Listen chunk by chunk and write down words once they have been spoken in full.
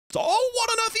Oh, what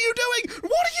on earth are you doing?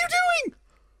 What are you doing?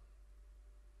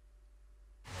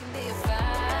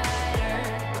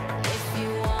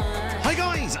 Hi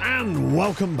guys, and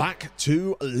welcome back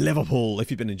to Liverpool.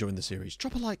 If you've been enjoying the series,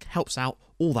 drop a like, helps out,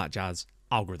 all that jazz,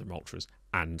 algorithm ultras,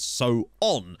 and so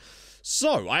on.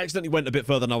 So, I accidentally went a bit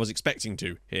further than I was expecting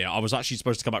to here. I was actually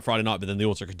supposed to come back Friday night, but then the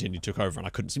auto continue took over and I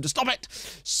couldn't seem to stop it.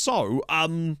 So,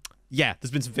 yeah,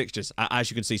 there's been some fixtures. As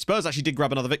you can see, Spurs actually did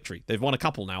grab another victory. They've won a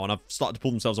couple now and have started to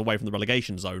pull themselves away from the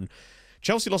relegation zone.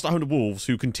 Chelsea lost at home to Wolves,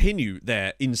 who continue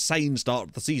their insane start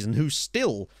of the season, who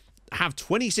still have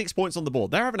 26 points on the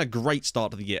board. They're having a great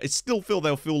start to the year. I still feel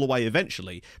they'll fall away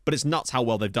eventually, but it's nuts how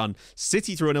well they've done.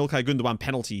 City, through an Ilkay Gundogan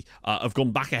penalty, have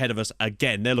gone back ahead of us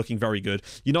again. They're looking very good.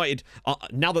 United,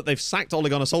 now that they've sacked Ole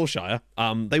Gunnar Solskjaer,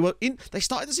 they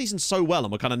started the season so well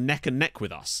and were kind of neck and neck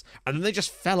with us, and then they just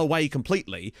fell away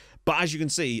completely. But as you can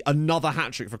see, another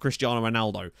hat-trick for Cristiano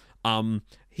Ronaldo.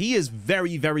 He is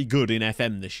very, very good in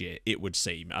FM this year, it would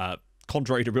seem.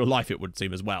 Contrary to real life, it would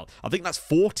seem as well. I think that's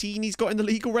 14 he's got in the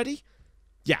league already.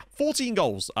 Yeah, 14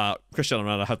 goals Cristiano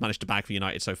Ronaldo has managed to bag for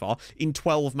United so far in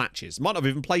 12 matches. Might not have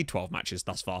even played 12 matches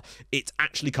thus far. It's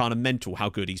actually kind of mental how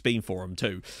good he's been for them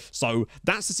too. So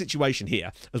that's the situation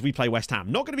here as we play West Ham.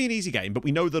 Not going to be an easy game, but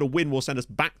we know that a win will send us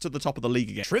back to the top of the league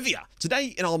again. Trivia.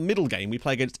 Today in our middle game, we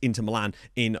play against Inter Milan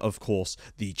in, of course,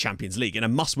 the Champions League in a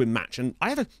must-win match. And I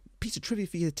have a piece of trivia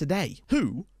for you today.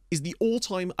 Who is the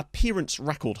all-time appearance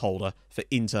record holder for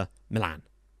Inter Milan?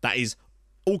 That is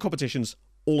all competitions,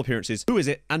 all appearances. Who is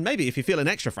it? And maybe if you're feeling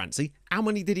extra fancy, how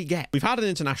many did he get? We've had an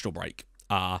international break.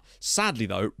 Sadly,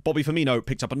 though, Bobby Firmino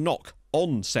picked up a knock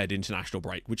on said international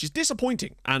break, which is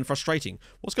disappointing and frustrating.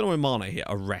 What's going on with Mane here?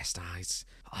 A rest.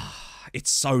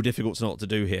 It's so difficult to know what to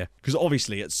do here, because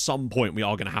obviously at some point we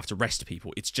are going to have to rest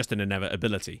people. It's just an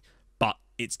inevitability, but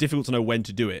it's difficult to know when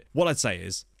to do it. What I'd say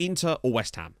is Inter or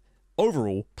West Ham.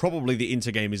 Overall, probably the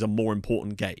Inter game is a more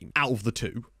important game out of the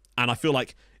two, and I feel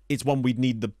like it's one we'd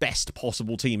need the best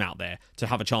possible team out there to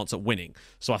have a chance at winning.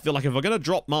 So I feel like if we're going to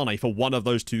drop Mane for one of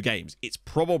those two games, it's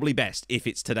probably best if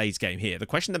it's today's game here. The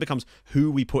question then becomes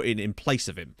who we put in place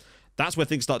of him. That's where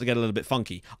things start to get a little bit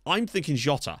funky. I'm thinking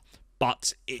Jota,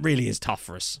 but it really is tough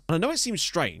for us. And I know it seems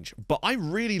strange, but I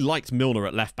really liked Milner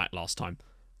at left back last time.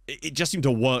 It just seemed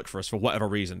to work for us for whatever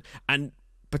reason. And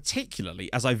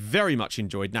particularly as I very much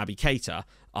enjoyed Naby Keita.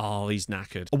 Oh, he's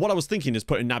knackered. What I was thinking is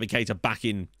putting Naby Keita back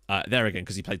in there again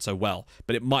because he played so well.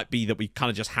 But it might be that we kind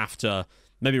of just have to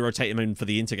maybe rotate him in for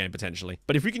the Inter game potentially.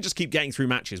 But if we can just keep getting through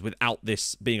matches without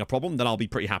this being a problem, then I'll be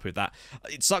pretty happy with that.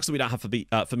 It sucks that we don't have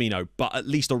Firmino, but at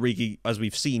least Origi, as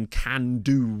we've seen, can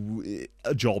do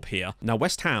a job here. Now,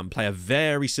 West Ham play a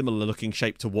very similar looking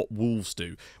shape to what Wolves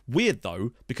do. Weird,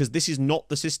 though, because this is not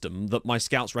the system that my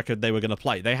scouts reckoned they were going to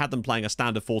play. They had them playing a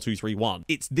standard 4-2-3-1.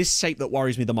 It's this shape that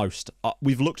worries me the most.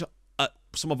 We've looked at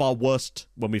some of our worst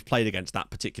when we've played against that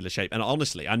particular shape. And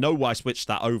honestly, I know why I switched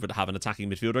that over to have an attacking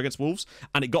midfielder against Wolves,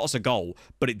 and it got us a goal,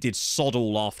 but it did sod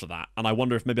all after that. And I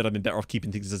wonder if maybe I'd have been better off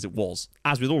keeping things as it was.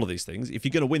 As with all of these things, if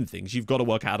you're going to win things, you've got to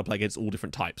work out how to play against all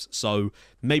different types. So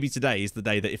maybe today is the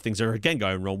day that if things are again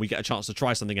going wrong, we get a chance to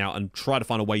try something out and try to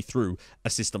find a way through a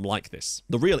system like this.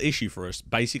 The real issue for us,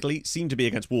 basically, seemed to be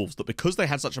against Wolves, that because they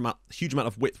had such a huge amount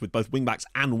of width with both wing-backs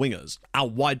and wingers, our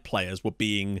wide players were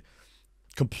being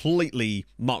completely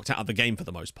marked out of the game for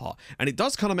the most part. And it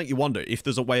does kind of make you wonder if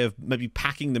there's a way of maybe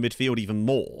packing the midfield even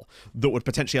more that would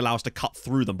potentially allow us to cut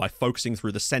through them by focusing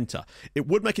through the centre. It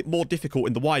would make it more difficult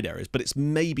in the wide areas, but it's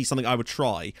maybe something I would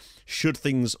try should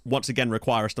things once again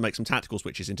require us to make some tactical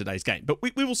switches in today's game. But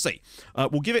we will see.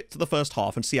 We'll give it to the first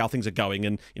half and see how things are going,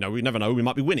 and you know, we never know, we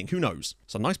might be winning, who knows.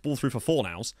 So nice ball through for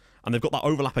Fornals, and they've got that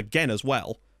overlap again as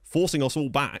well, forcing us all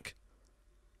back.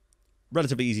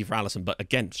 Relatively easy for Alisson, but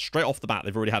again, straight off the bat,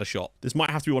 they've already had a shot. This might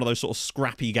have to be one of those sort of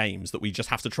scrappy games that we just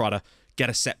have to try to get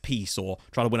a set piece or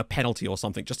try to win a penalty or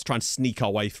something just to try and sneak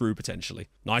our way through, potentially.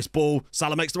 Nice ball.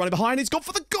 Salah makes the run behind. He's gone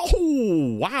for the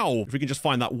goal. Wow. If we can just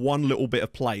find that one little bit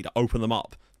of play to open them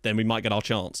up, then we might get our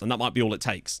chance, and that might be all it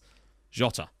takes.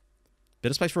 Jota.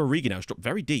 Bit of space for Origi now. It's dropped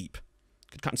very deep.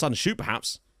 Could cut inside and shoot,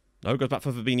 perhaps. No, goes back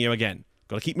for Fabinho again.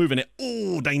 Got to keep moving it.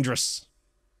 Oh, dangerous.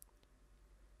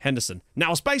 Henderson.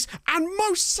 Now space, and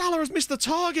Mo Salah has missed the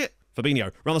target.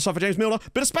 Fabinho, around the side for James Milner.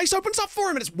 Bit of space opens up for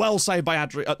him, and it's well saved by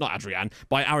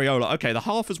by Areola. Okay, the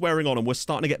half is wearing on, and we're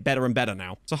starting to get better and better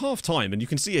now. So half time, and you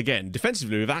can see again,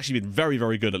 defensively, we've actually been very,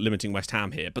 very good at limiting West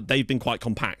Ham here, but they've been quite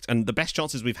compact, and the best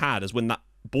chances we've had is when that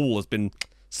ball has been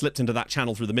slipped into that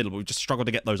channel through the middle, but we've just struggled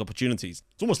to get those opportunities.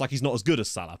 It's almost like he's not as good as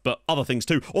Salah, but other things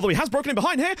too. Although he has broken in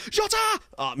behind here. Jota!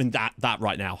 I mean, that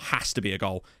right now has to be a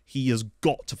goal. He has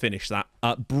got to finish that.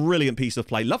 Brilliant piece of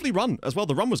play. Lovely run as well.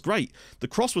 The run was great. The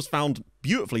cross was found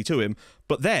beautifully to him,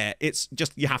 but there, it's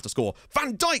just, you have to score.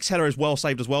 Van Dijk's header is well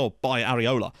saved as well by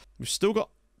Areola. We've still got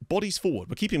bodies forward.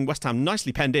 We're keeping West Ham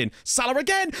nicely penned in. Salah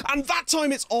again, and that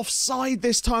time it's offside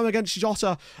this time against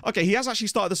Jota. Okay, he has actually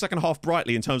started the second half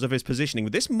brightly in terms of his positioning,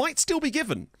 but this might still be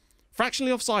given.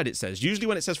 Fractionally offside, it says. Usually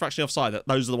when it says fractionally offside,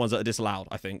 those are the ones that are disallowed,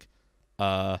 I think.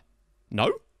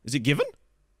 No? Is it given?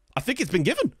 I think it's been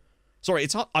given. Sorry,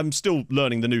 I'm still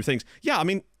learning the new things. Yeah, I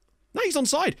mean, no, he's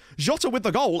onside. Jota with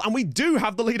the goal, and we do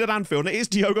have the lead at Anfield, and it is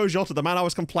Diogo Jota, the man I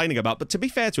was complaining about. But to be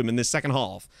fair to him, in this second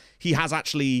half, he has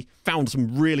actually found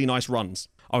some really nice runs.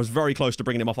 I was very close to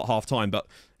bringing him off at half-time, but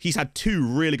he's had 2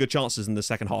 really good chances in the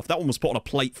second half. That one was put on a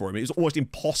plate for him. It was almost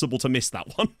impossible to miss that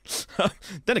one.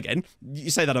 Then again, you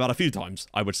say that about a few times,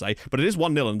 I would say, but it is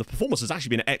 1-0, and the performance has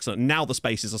actually been excellent. Now the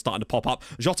spaces are starting to pop up.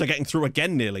 Jota getting through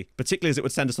again nearly, particularly as it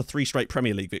would send us to 3 straight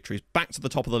Premier League victories. Back to the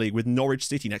top of the league with Norwich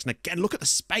City next. And again, look at the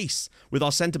space with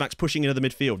our centre-backs pushing into the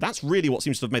midfield. That's really what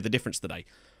seems to have made the difference today.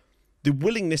 The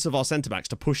willingness of our centre-backs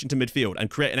to push into midfield and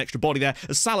create an extra body there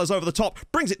as Salah's over the top,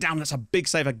 brings it down. That's a big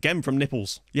save again from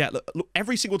Nipples. Yeah, look,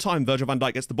 every single time Virgil van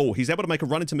Dijk gets the ball, he's able to make a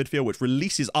run into midfield, which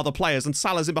releases other players, and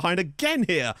Salah's in behind again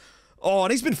here. Oh,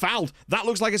 and he's been fouled. That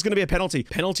looks like it's going to be a penalty.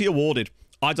 Penalty awarded.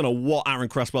 I don't know what Aaron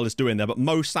Cresswell is doing there, but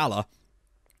Mo Salah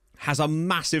has a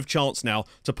massive chance now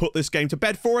to put this game to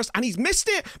bed for us, and he's missed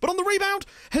it, but on the rebound,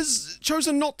 has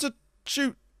chosen not to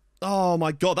shoot. Oh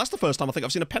my God, that's the first time I think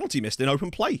I've seen a penalty missed in open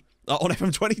play on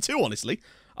FM22, honestly.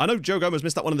 I know Joe Gomez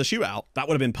missed that one in the shootout. That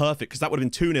would have been perfect because that would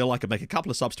have been 2-0. I could make a couple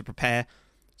of subs to prepare.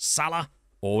 Salah,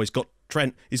 oh, he's got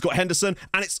Trent, he's got Henderson,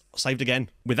 and it's saved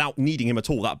again without needing him at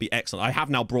all. That'd be excellent. I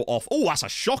have now brought off, oh, that's a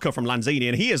shocker from Lanzini,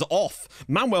 and he is off.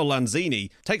 Manuel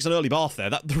Lanzini takes an early bath there.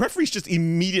 The referee's just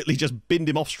immediately just binned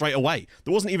him off straight away.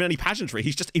 There wasn't even any pageantry.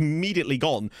 He's just immediately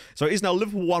gone. So it is now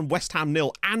Liverpool 1, West Ham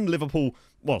 0, and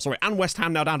and West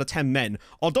Ham now down to 10 men.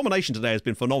 Our domination today has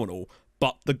been phenomenal,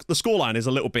 but the scoreline is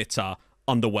a little bit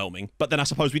underwhelming. But then I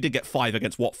suppose we did get 5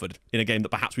 against Watford in a game that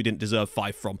perhaps we didn't deserve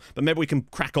 5 from. But maybe we can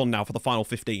crack on now for the final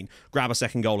 15, grab a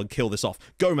second goal and kill this off.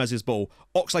 Gomez's ball,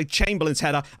 Oxlade-Chamberlain's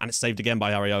header, and it's saved again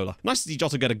by Areola. Nice to see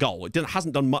Jota get a goal. It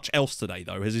hasn't done much else today,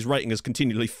 though, as his rating has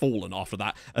continually fallen after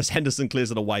that, as Henderson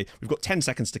clears it away. We've got 10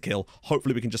 seconds to kill.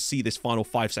 Hopefully we can just see this final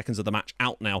 5 seconds of the match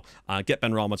out now, get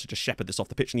Benrahma to just shepherd this off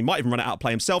the pitch, and he might even run it out of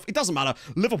play himself. It doesn't matter.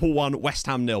 Liverpool 1, West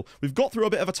Ham 0. We've got through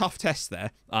a bit of a tough test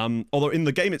there, although in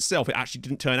the game itself, it actually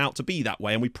didn't turn out to be that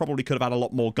way, and we probably could have had a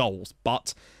lot more goals,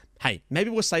 but hey, maybe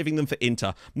we're saving them for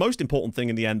Inter. Most important thing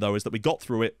in the end, though, is that we got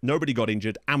through it, nobody got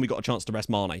injured, and we got a chance to rest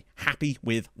Mane. Happy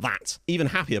with that. Even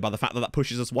happier by the fact that that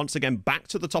pushes us once again back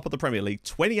to the top of the Premier League.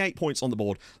 28 points on the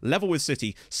board, level with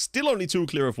City, still only 2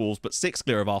 clear of Wolves, but 6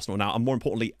 clear of Arsenal now, and more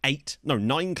importantly,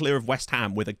 9 clear of West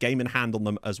Ham, with a game in hand on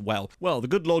them as well. Well, the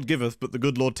good Lord giveth, but the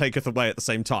good Lord taketh away at the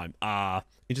same time.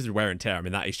 Injured through wear and tear. I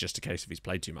mean, that is just a case if he's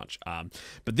played too much.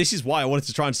 But this is why I wanted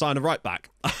to try and sign a right back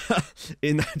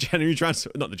in the January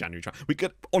transfer. Not the January transfer. We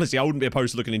could, honestly, I wouldn't be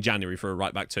opposed to looking in January for a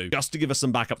right back too, just to give us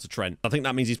some backup to Trent. I think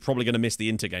that means he's probably going to miss the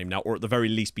Inter game now, or at the very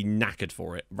least be knackered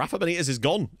for it. Rafa Benitez is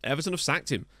gone. Everton have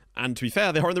sacked him. And to be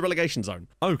fair, they are in the relegation zone.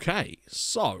 Okay,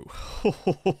 so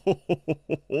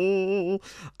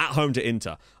at home to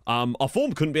Inter. Our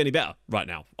form couldn't be any better right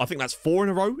now. I think that's 4 in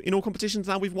a row in all competitions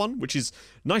now we've won, which is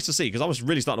nice to see, because I was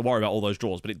really starting to worry about all those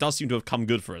draws, but it does seem to have come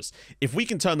good for us. If we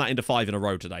can turn that into 5 in a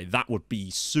row today, that would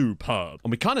be superb.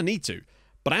 And we kind of need to.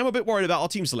 But I am a bit worried about our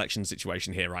team selection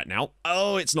situation here right now.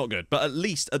 Oh, it's not good. But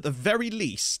at the very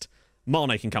least,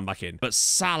 Mane can come back in. But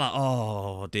Salah,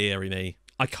 oh, dearie me.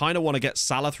 I kind of want to get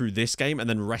Salah through this game and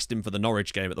then rest him for the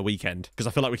Norwich game at the weekend, because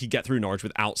I feel like we could get through Norwich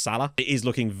without Salah. It is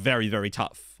looking very, very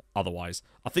tough otherwise.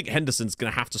 I think Henderson's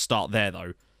going to have to start there,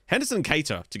 though. Henderson and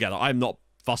Keita together, I'm not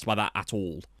fussed by that at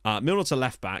all. Milner to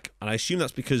left back, and I assume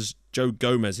that's because Joe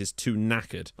Gomez is too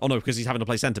knackered. Oh no, because he's having to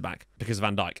play centre back because of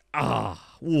Van Dijk.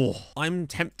 I'm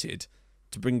tempted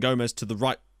to bring Gomez to the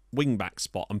right wing back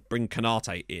spot and bring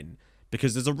Konate in,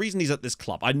 because there's a reason he's at this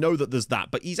club. I know that there's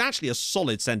that, but he's actually a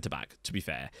solid centre-back, to be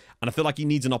fair. And I feel like he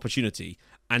needs an opportunity.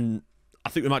 And I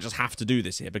think we might just have to do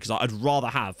this here, because I'd rather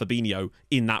have Fabinho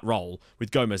in that role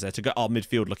with Gomez there to get our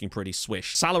midfield looking pretty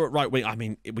swish. Salah at right wing, I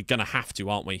mean, we're going to have to,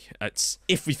 aren't we?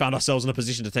 If we found ourselves in a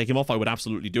position to take him off, I would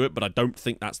absolutely do it, but I don't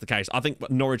think that's the case. I think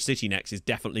Norwich City next is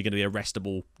definitely going to be a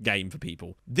restable game for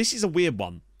people. This is a weird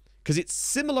one, because it's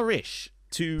similar-ish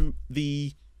to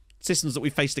the systems that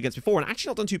we've faced against before and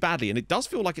actually not done too badly, and it does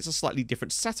feel like it's a slightly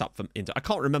different setup from Inter. I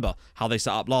can't remember how they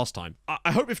set up last time.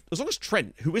 I hope as long as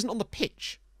Trent, who isn't on the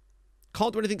pitch,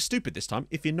 can't do anything stupid this time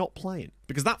if you're not playing.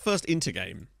 Because that first Inter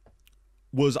game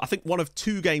was, I think, one of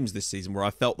 2 games this season where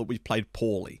I felt that we played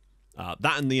poorly.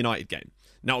 That and the United game.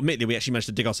 Now, admittedly, we actually managed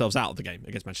to dig ourselves out of the game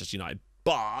against Manchester United.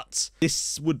 But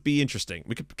this would be interesting.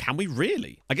 Can we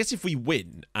really? I guess if we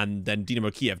win and then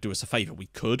Dynamo Kiev do us a favour, we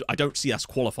could. I don't see us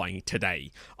qualifying today.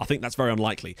 I think that's very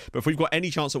unlikely. But if we've got any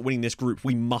chance at winning this group,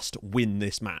 we must win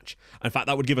this match. In fact,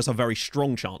 that would give us a very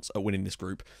strong chance at winning this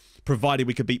group, provided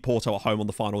we could beat Porto at home on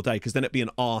the final day, because then it'd be in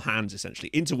our hands,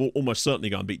 essentially. Inter will almost certainly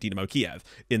go and beat Dynamo Kiev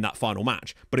in that final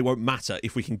match, but it won't matter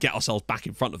if we can get ourselves back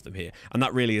in front of them here, and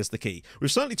that really is the key.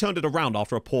 We've certainly turned it around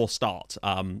after a poor start.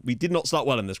 We did not start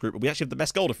well in this group, but we actually have the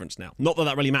best goal difference now. Not that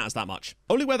that really matters that much.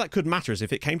 Only where that could matter is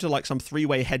if it came to like some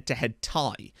 3-way head-to-head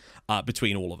tie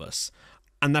between all of us.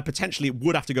 And then potentially it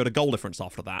would have to go to goal difference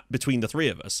after that between the 3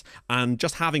 of us. And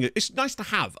just having it, it's nice to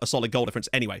have a solid goal difference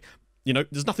anyway. You know,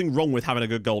 there's nothing wrong with having a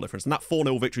good goal difference, and that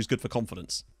 4-0 victory is good for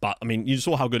confidence. But, I mean, you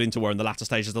saw how good Inter were in the latter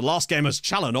stages. The last game was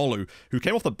Çalhanoğlu, who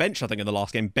came off the bench, I think, in the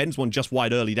last game. Ben's one just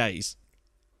wide early days.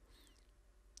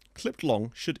 Clipped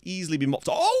long, should easily be mopped.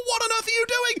 Oh, what on earth are you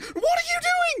doing? What are you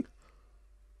doing?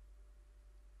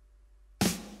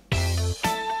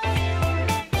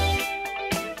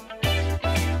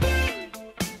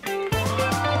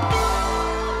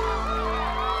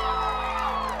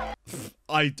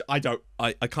 I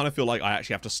kind of feel like I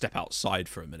actually have to step outside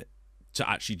for a minute to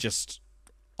actually just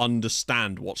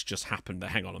understand what's just happened there.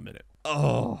 Hang on a minute.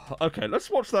 Oh, okay, let's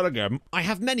watch that again. I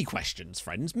have many questions,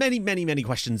 friends. Many, many, many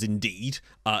questions indeed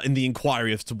in the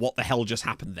inquiry as to what the hell just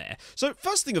happened there. So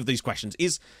first thing of these questions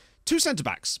is 2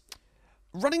 centre-backs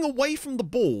running away from the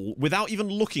ball without even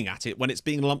looking at it when it's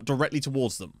being lumped directly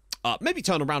towards them. Maybe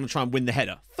turn around and try and win the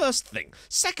header. First thing.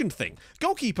 Second thing.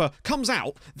 Goalkeeper comes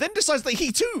out, then decides that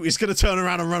he too is going to turn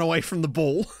around and run away from the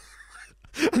ball.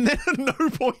 And then at no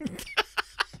point...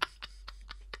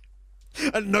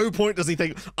 at no point does he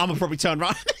think, I'm going to probably turn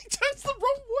around. And he turns the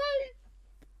wrong way.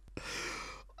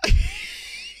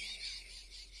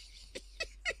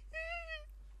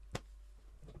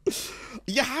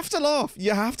 You have to laugh.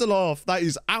 You have to laugh. That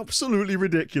is absolutely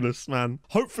ridiculous, man.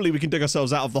 Hopefully we can dig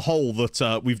ourselves out of the hole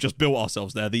that we've just built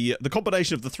ourselves there. The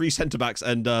combination of the 3 centre-backs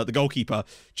and the goalkeeper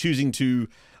choosing to...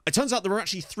 It turns out there were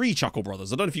actually 3 Chuckle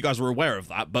brothers. I don't know if you guys were aware of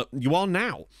that, but you are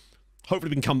now.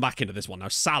 Hopefully we can come back into this one now.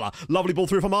 Salah, lovely ball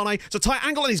through for Mane. It's a tight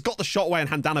angle and he's got the shot away and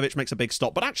Handanovic makes a big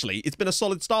stop. But actually, it's been a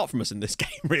solid start from us in this game,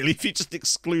 really, if you just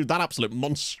exclude that absolute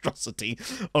monstrosity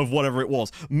of whatever it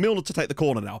was. Milner to take the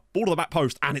corner now. Ball to the back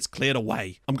post and it's cleared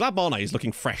away. I'm glad Mane is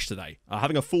looking fresh today.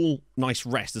 Having a full, nice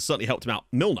rest has certainly helped him out.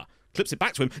 Milner clips it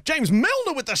back to him. James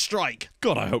Milner with the strike.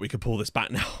 God, I hope we can pull this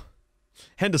back now.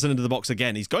 Henderson into the box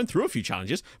again. He's going through a few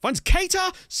challenges. Finds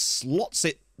Keita. Slots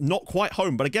it not quite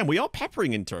home. But again, we are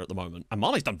peppering Inter at the moment. And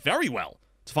Mane's done very well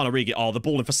to find Origi. Oh, the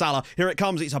ball in for Salah. Here it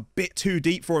comes. It's a bit too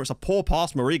deep for him. It's a poor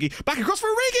pass from Origi. Back across for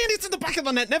Origi and it's in the back of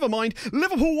the net. Never mind.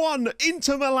 Liverpool 1.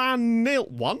 Inter Milan 0.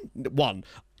 1?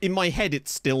 In my head,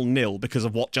 it's still 0 because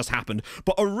of what just happened.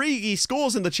 But Origi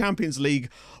scores in the Champions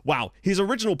League. Wow. His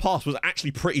original pass was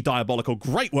actually pretty diabolical.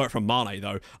 Great work from Mane,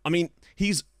 though. I mean,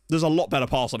 there's a lot better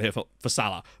pass on here for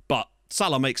Salah, but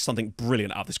Salah makes something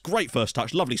brilliant out of this. Great first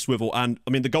touch, lovely swivel, and I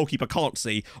mean, the goalkeeper can't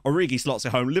see. Origi slots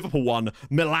it home. Liverpool 1,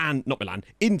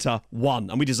 Inter 1,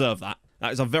 and we deserve that.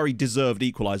 That is a very deserved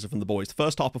equaliser from the boys. The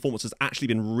first half performance has actually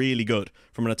been really good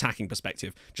from an attacking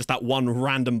perspective. Just that one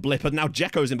random blip, and now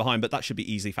Dzeko's in behind, but that should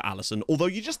be easy for Alisson, although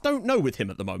you just don't know with him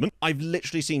at the moment. I've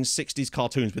literally seen 60s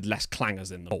cartoons with less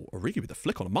clangers in them. Oh, Origi with the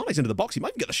flick on. Mane's into the box. He might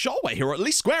even get the shot away here, or at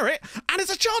least square it. And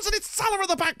it's a chance, and it's Salah at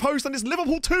the back post, and it's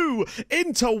Liverpool 2,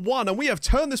 Inter 1, and we have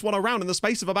turned this one around in the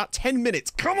space of about 10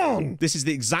 minutes. Come on! This is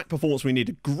the exact performance we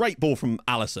needed. Great ball from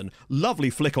Alisson.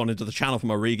 Lovely flick on into the channel from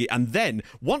Origi, and then,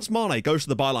 once Mane goes to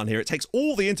the byline here, it takes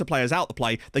all the Inter players out the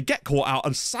play. They get caught out,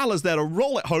 and Salah's there to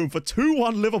roll it home for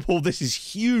 2-1 Liverpool. This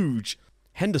is huge.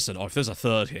 Henderson, oh, if there's a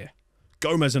third here.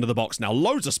 Gomez into the box now.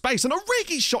 Loads of space, and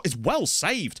Origi's shot is well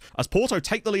saved. As Porto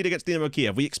take the lead against Dynamo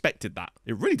Kiev, we expected that.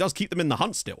 It really does keep them in the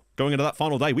hunt still. Going into that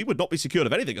final day, we would not be secured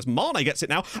of anything as Mane gets it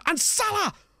now. And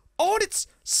Salah! Oh, and it's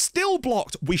still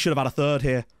blocked. We should have had a third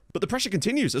here. But the pressure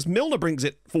continues as Milner brings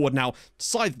it forward now,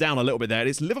 scythed down a little bit there.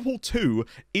 It's Liverpool 2,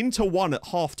 Inter 1 at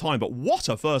half-time, but what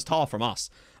a first half from us.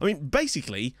 I mean,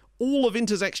 basically, all of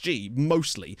Inter's XG,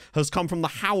 mostly, has come from the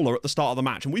howler at the start of the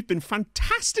match, and we've been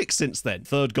fantastic since then.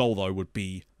 Third goal, though, would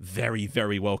be very,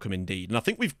 very welcome indeed. And I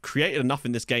think we've created enough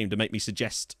in this game to make me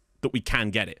suggest that we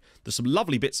can get it. There's some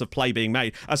lovely bits of play being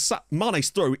made. As Mane's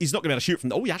throw, he's not going to be able to shoot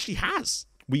from... Oh, he actually has.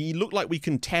 We look like we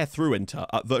can tear through Inter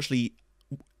at virtually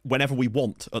whenever we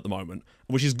want at the moment,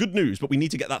 which is good news, but we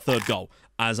need to get that third goal.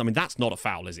 As, I mean, that's not a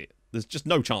foul, is it? There's just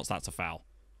no chance that's a foul.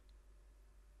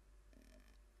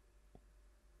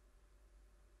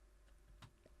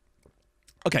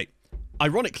 Okay,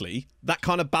 ironically, that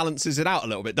kind of balances it out a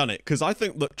little bit, doesn't it? Because I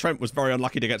think that Trent was very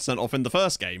unlucky to get sent off in the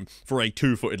first game for a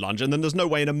two-footed lunge, and then there's no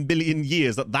way in a million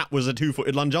years that that was a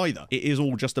two-footed lunge either. It is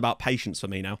all just about patience for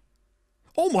me now.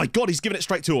 Oh my God, he's giving it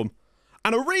straight to him.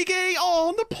 And Origi, oh,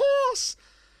 on the pass!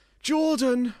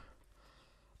 Jordan.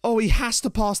 Oh, he has to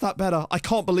pass that better. I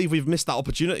can't believe we've missed that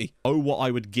opportunity. Oh, what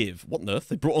I would give. What on earth?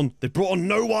 They brought on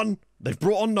no one. They've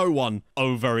brought on no one.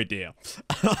 Oh, very dear.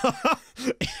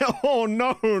 Oh,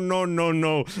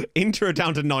 no. Inter are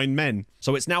down to 9 men.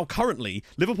 So it's now currently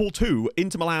Liverpool 2,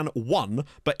 Inter Milan 1,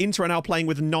 but Inter are now playing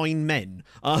with 9 men.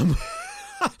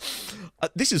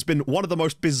 This has been one of the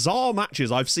most bizarre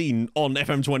matches I've seen on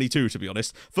FM22, to be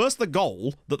honest. First, the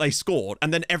goal that they scored,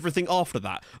 and then everything after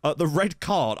that. The red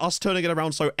card, us turning it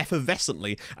around so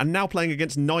effervescently, and now playing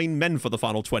against 9 men for the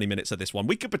final 20 minutes of this one.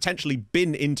 We could potentially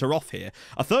bin Inter off here.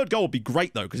 A third goal would be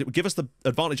great, though, because it would give us the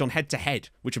advantage on head-to-head,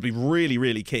 which would be really,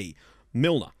 really key.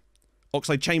 Milner.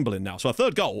 Oxlade-Chamberlain now. So a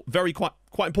third goal,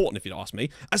 quite important if you ask me.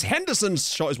 As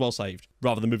Henderson's shot is well saved,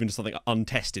 rather than moving to something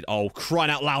untested. Oh, crying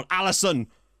out loud, Alisson!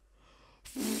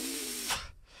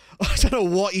 I don't know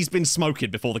what he's been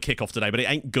smoking before the kickoff today, but it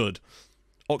ain't good.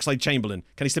 Oxlade-Chamberlain.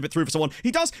 Can he slip it through for someone?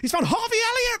 He does! He's found Harvey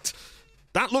Elliott!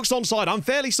 That looks onside. I'm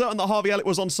fairly certain that Harvey Elliott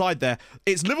was onside there.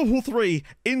 It's Liverpool 3,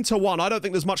 Inter 1. I don't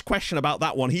think there's much question about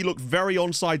that one. He looked very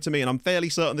onside to me, and I'm fairly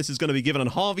certain this is going to be given. And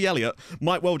Harvey Elliott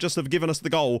might well just have given us the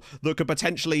goal that could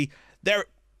potentially...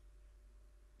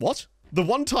 What? The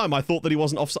one time I thought that he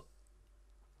wasn't offside...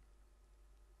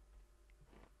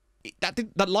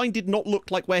 That line did not look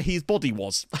like where his body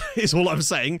was, is all I'm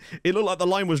saying. It looked like the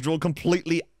line was drawn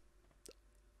completely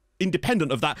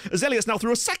independent of that. As Elliott's now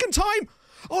through a second time.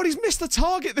 Oh, and he's missed the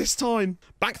target this time.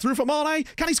 Back through for Mane.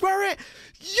 Can he square it?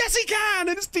 Yes, he can.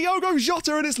 And it's Diogo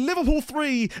Jota, and it's Liverpool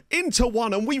 3, Inter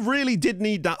 1. And we really did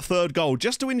need that third goal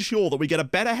just to ensure that we get a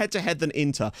better head-to-head than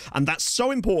Inter. And that's so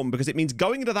important because it means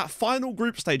going into that final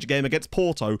group stage game against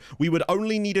Porto, we would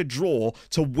only need a draw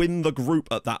to win the group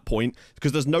at that point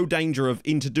because there's no danger of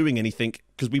Inter doing anything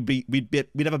because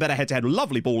we'd have a better head-to-head.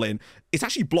 Lovely ball in. It's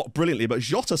actually blocked brilliantly, but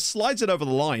Jota slides it over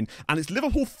the line, and it's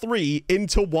Liverpool 3,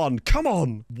 Inter 1. Come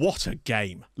on. What a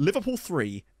game. Liverpool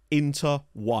 3, Inter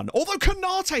 1. Although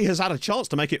Konate has had a chance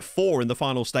to make it 4 in the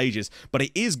final stages, but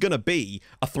it is going to be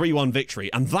a 3-1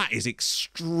 victory, and that is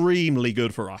extremely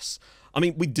good for us. I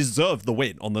mean, we deserved the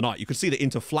win on the night. You could see that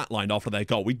Inter flatlined after their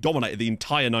goal. We dominated the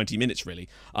entire 90 minutes, really,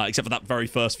 except for that very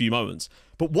first few moments.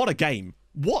 But what a game.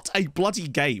 What a bloody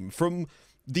game. From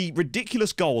the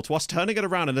ridiculous goal to us turning it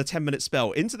around in a 10-minute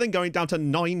spell, into then going down to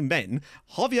 9 men,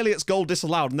 Harvey Elliott's goal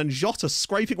disallowed, and then Jota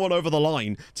scraping one over the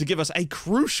line to give us a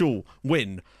crucial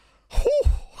win.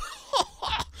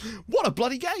 What a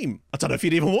bloody game. I don't know if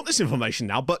you'd even want this information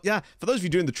now, but yeah, for those of you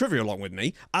doing the trivia along with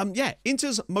me, yeah,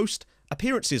 Inter's most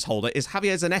appearances holder is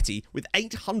Javier Zanetti with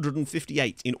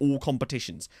 858 in all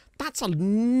competitions. That's a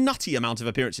nutty amount of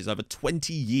appearances over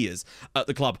 20 years at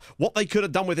the club. What they could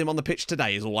have done with him on the pitch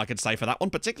today is all I could say for that one,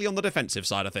 particularly on the defensive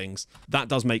side of things. That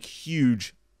does make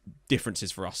huge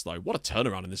differences for us, though. What a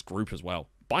turnaround in this group as well.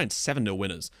 Bayern 7-0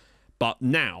 winners. But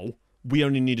now we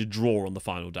only need a draw on the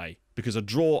final day, because a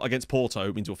draw against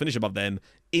Porto means we'll finish above them.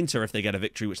 Inter, if they get a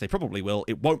victory, which they probably will,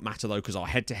 it won't matter though, because our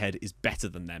head-to-head is better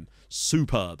than them.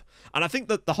 Superb. And I think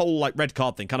that the whole red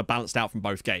card thing kind of balanced out from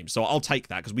both games, so I'll take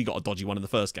that because we got a dodgy one in the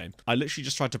first game. I literally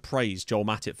just tried to praise Joel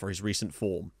Matip for his recent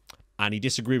form, and he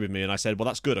disagreed with me, and I said, well,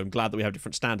 that's good. I'm glad that we have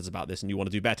different standards about this and you want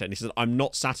to do better. And he said, I'm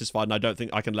not satisfied and I don't think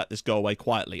I can let this go away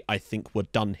quietly. I think we're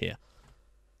done here.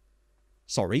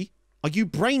 Sorry? Are you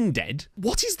brain dead?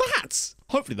 What is that?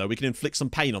 Hopefully, though, we can inflict some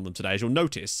pain on them today. As you'll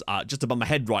notice, just above my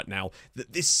head right now,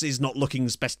 that this is not looking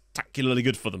spectacularly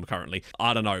good for them currently.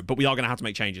 I don't know, but we are going to have to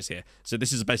make changes here. So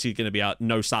this is basically going to be a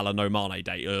no Salah, no Mane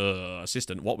day.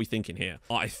 Assistant, what are we thinking here?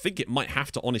 I think it might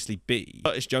have to honestly be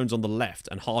Curtis Jones on the left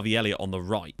and Harvey Elliott on the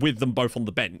right, with them both on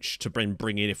the bench to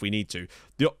bring in if we need to.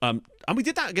 And we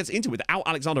did that against Inter without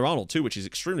Alexander-Arnold too, which is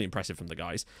extremely impressive from the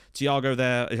guys. Thiago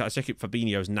there. I check it.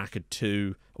 Fabinho's knackered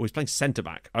too. Oh, he's playing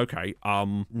centre-back. Okay.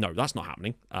 No, that's not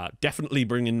happening. Definitely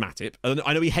bring in Matip.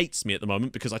 I know he hates me at the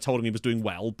moment because I told him he was doing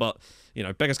well, but, you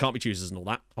know, beggars can't be choosers and all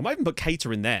that. I might even put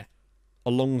Keita in there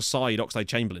alongside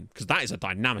Oxlade-Chamberlain, because that is a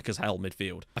dynamic as hell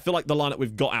midfield. I feel like the lineup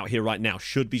we've got out here right now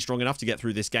should be strong enough to get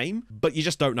through this game, but you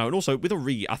just don't know. And also, with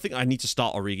Origi, I think I need to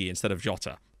start Origi instead of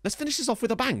Jota. let's finish this off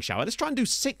with a bang, shall we? Let's try and do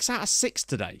 6 out of 6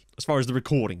 today, as far as the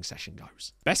recording session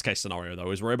goes. Best case scenario,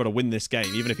 though, is we're able to win this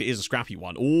game, even if it is a scrappy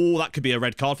one. Oh, that could be a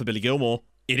red card for Billy Gilmore.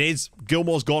 It is.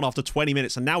 Gilmore's gone after 20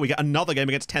 minutes, and now we get another game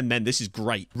against 10 men. This is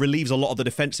great. Relieves a lot of the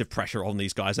defensive pressure on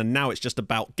these guys, and now it's just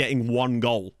about getting one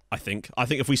goal, I think. I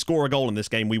think if we score a goal in this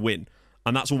game, we win.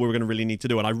 And that's all we're going to really need to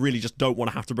do. And I really just don't want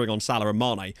to have to bring on Salah and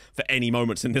Mane for any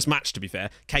moments in this match, to be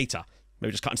fair. Keita,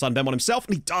 maybe just cut inside Ben on himself,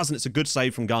 and he does, and it's a good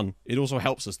save from Gunn. It also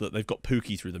helps us that they've got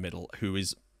Pookie through the middle, who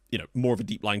is, you know, more of a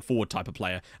deep-lying forward type of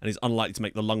player, and is unlikely to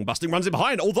make the lung-busting runs in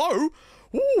behind, although,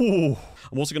 ooh,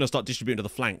 I'm also going to start distributing to the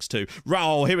flanks too.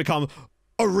 Raul, here we come.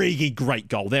 Origi, great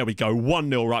goal. There we go.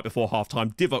 1-0 right before half-time.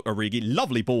 Divock Origi,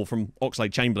 lovely ball from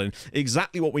Oxlade-Chamberlain.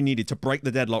 Exactly what we needed to break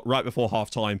the deadlock right before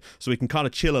half-time, so we can kind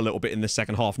of chill a little bit in this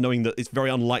second half, knowing that it's very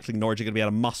unlikely Norwich are going to be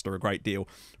able to muster a great deal.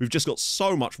 We've just got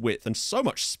so much width and so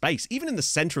much space, even in the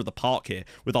centre of the park here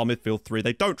with our midfield three.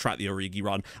 They don't track the Origi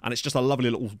run, and it's just a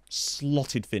lovely little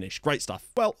slotted finish. Great stuff.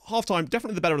 Well, half-time,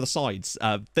 definitely the better of the sides.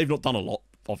 They've not done a lot,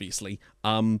 obviously,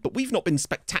 but we've not been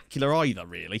spectacular either,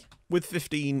 really. With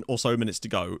 15 or so minutes to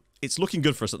go, it's looking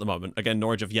good for us at the moment. Again,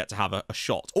 Norwich have yet to have a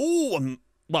shot. Oh,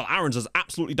 well, Aarons has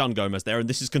absolutely done Gomez there, and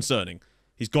this is concerning.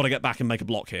 He's got to get back and make a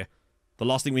block here. The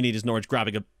last thing we need is Norwich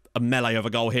grabbing a melee of a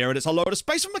goal here, and it's a load of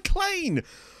space for McLean.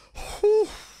 Whew,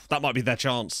 that might be their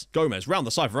chance. Gomez round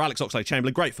the side for Alex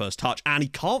Oxlade-Chamberlain. Great first touch, and he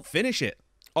can't finish it.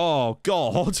 Oh,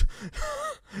 God.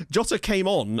 Jota came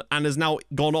on and has now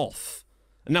gone off.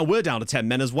 And now we're down to 10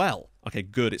 men as well. Okay,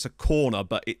 good. It's a corner,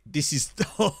 but this is...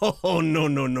 Oh,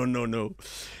 no.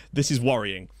 This is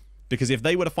worrying. Because if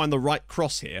they were to find the right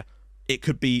cross here, it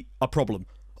could be a problem.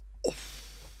 Oh,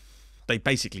 they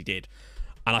basically did.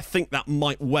 And I think that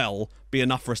might well be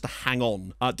enough for us to hang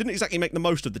on. Didn't exactly make the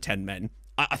most of the 10 men.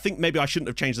 I think maybe I shouldn't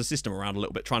have changed the system around a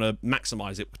little bit, trying to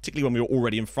maximise it, particularly when we were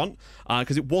already in front,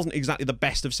 because it wasn't exactly the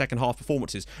best of second half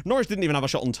performances. Norwich didn't even have a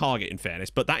shot on target, in fairness,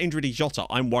 but that injury to Jota,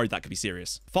 I'm worried that could be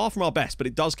serious. Far from our best, but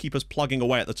it does keep us plugging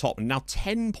away at the top, and now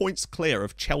 10 points clear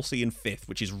of Chelsea in 5th,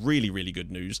 which is really, really good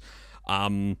news.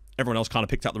 Everyone else kind of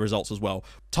picked up the results as well.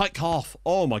 Tight calf.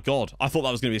 Oh my God. I thought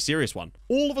that was going to be a serious one.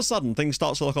 All of a sudden, things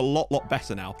start to look a lot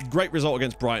better now. Great result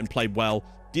against Brighton. Played well.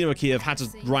 Dino Kiev had to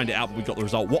grind it out, but we got the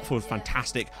result. Watford was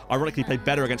fantastic. Ironically, played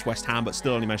better against West Ham, but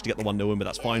still only managed to get the 1-0 win, but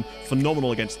that's fine.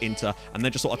 Phenomenal against Inter, and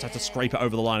then just sort of had to scrape it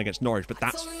over the line against Norwich, but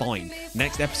that's fine.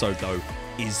 Next episode, though,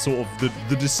 is sort of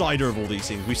the decider of all these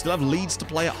things. We still have Leeds to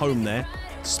play at home there.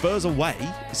 Spurs away.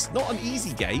 It's not an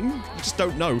easy game. You just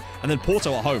don't know. And then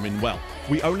Porto at home in, well,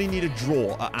 we only need a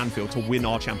draw at Anfield to win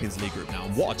our Champions League group now.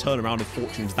 And what a turnaround of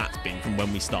fortunes that's been from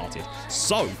when we started.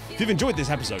 So, if you've enjoyed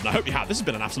this episode, and I hope you have, this has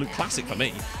been an absolute classic for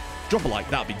me. Drop a like,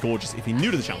 that'd be gorgeous. If you're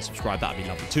new to the channel, subscribe, that'd be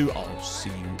lovely too. I'll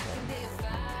see you on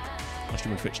I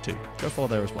stream on Twitch too. Go follow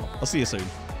there as well. I'll see you soon.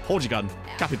 Hold your gun.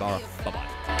 Capybara. Bye-bye.